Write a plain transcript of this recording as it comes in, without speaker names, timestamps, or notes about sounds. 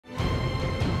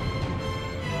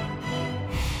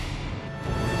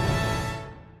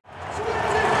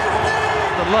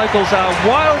Locals are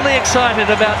wildly excited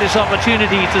about this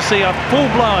opportunity to see a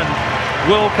full-blown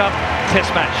World Cup Test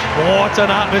match. What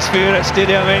an atmosphere at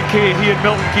Stadium NK here in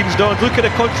Milton Keynes. Look at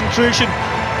the concentration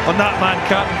on that man,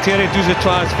 Captain Thierry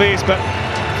Lacroix's face. But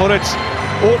for its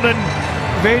opening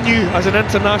venue as an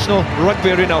international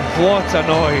rugby arena, what a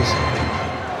noise.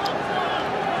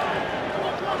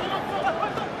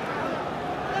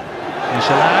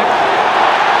 Michalak,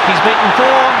 he's beaten 4.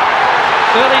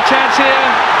 Early chance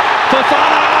here.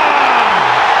 Fofana!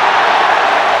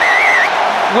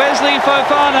 Wesley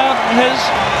Fofana has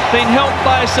been helped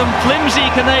by some flimsy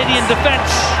Canadian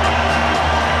defence.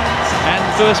 And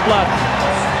first blood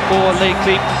for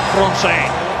l'équipe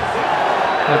française.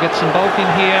 They'll get some bulk in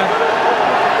here.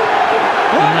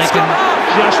 And they can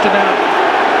just about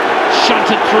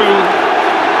shunt it through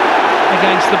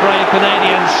against the brave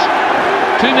Canadians.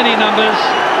 Too many numbers.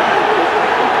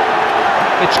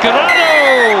 It's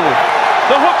Guirado,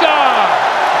 the hooker,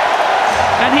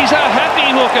 and he's a happy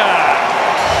hooker.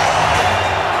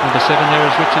 Number 7 there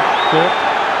is Richard Court.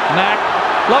 Mac,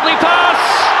 lovely pass.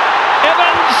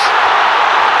 Evans,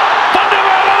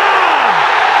 Thunderbird.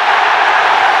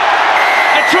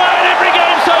 A try in every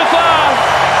game so far.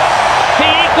 He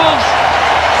equals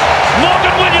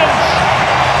Morgan Williams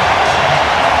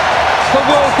for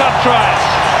World Cup tries.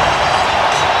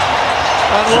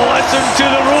 And listen to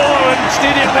the roar in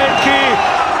Stadium NK.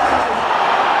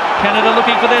 Canada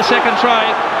looking for their second try.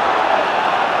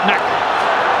 Mac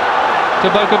to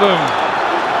Bokaboom.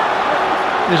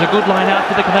 There's a good line out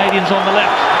for the Canadians on the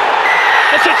left.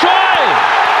 It's a try!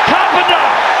 Carpenter,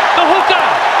 the hooker.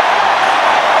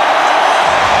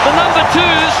 The number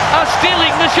 2s are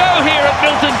stealing the show here at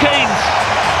Milton Keynes.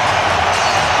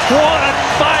 What a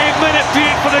 5-minute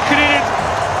period for the Canadians.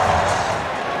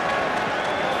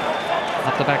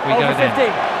 Up the back we Over go 50.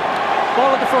 then.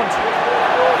 Ball at the front.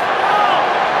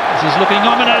 This is looking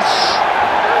ominous.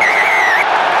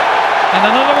 And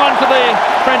another one for the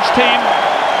French team.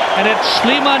 And it's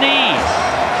Slimani.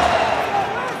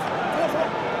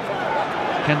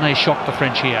 Can they shock the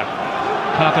French here?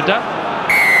 Carpenter.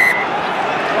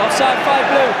 Offside, 5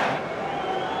 blue.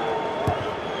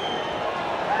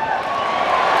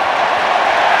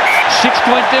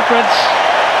 Six-point difference.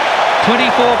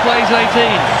 24 plays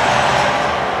 18.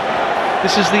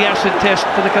 This is the acid test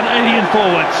for the Canadian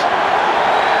forwards.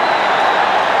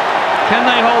 Can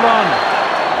they hold on?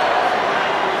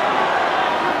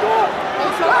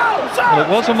 Well, it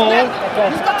was a maul.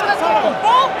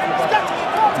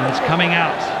 And it's coming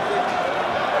out.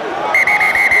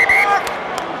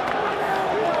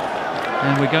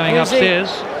 And we're going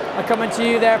upstairs. I'm coming to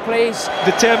you there, please.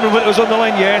 Determined when it was on the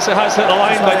line. Yes, it has hit the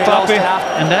line by Pappy.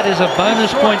 And that is a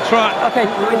bonus point try. Okay,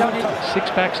 we don't need... Six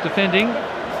backs defending.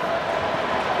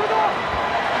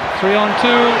 3 on 2.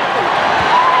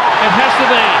 It has to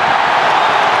be.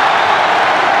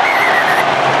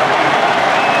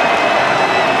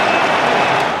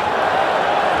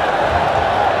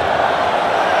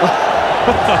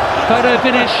 Photo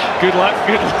finish. Good luck,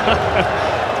 good luck.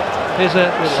 There's a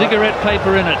cigarette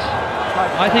paper in it.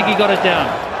 I think he got it down.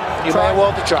 You may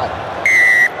well to try.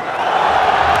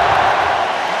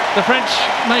 The French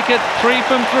make it 3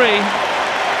 from 3.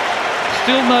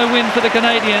 Still no win for the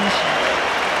Canadians.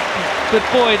 But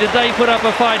boy, did they put up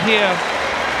a fight here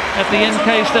at the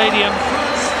NK Stadium.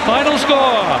 Final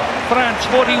score, France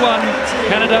 41,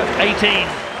 Canada 18.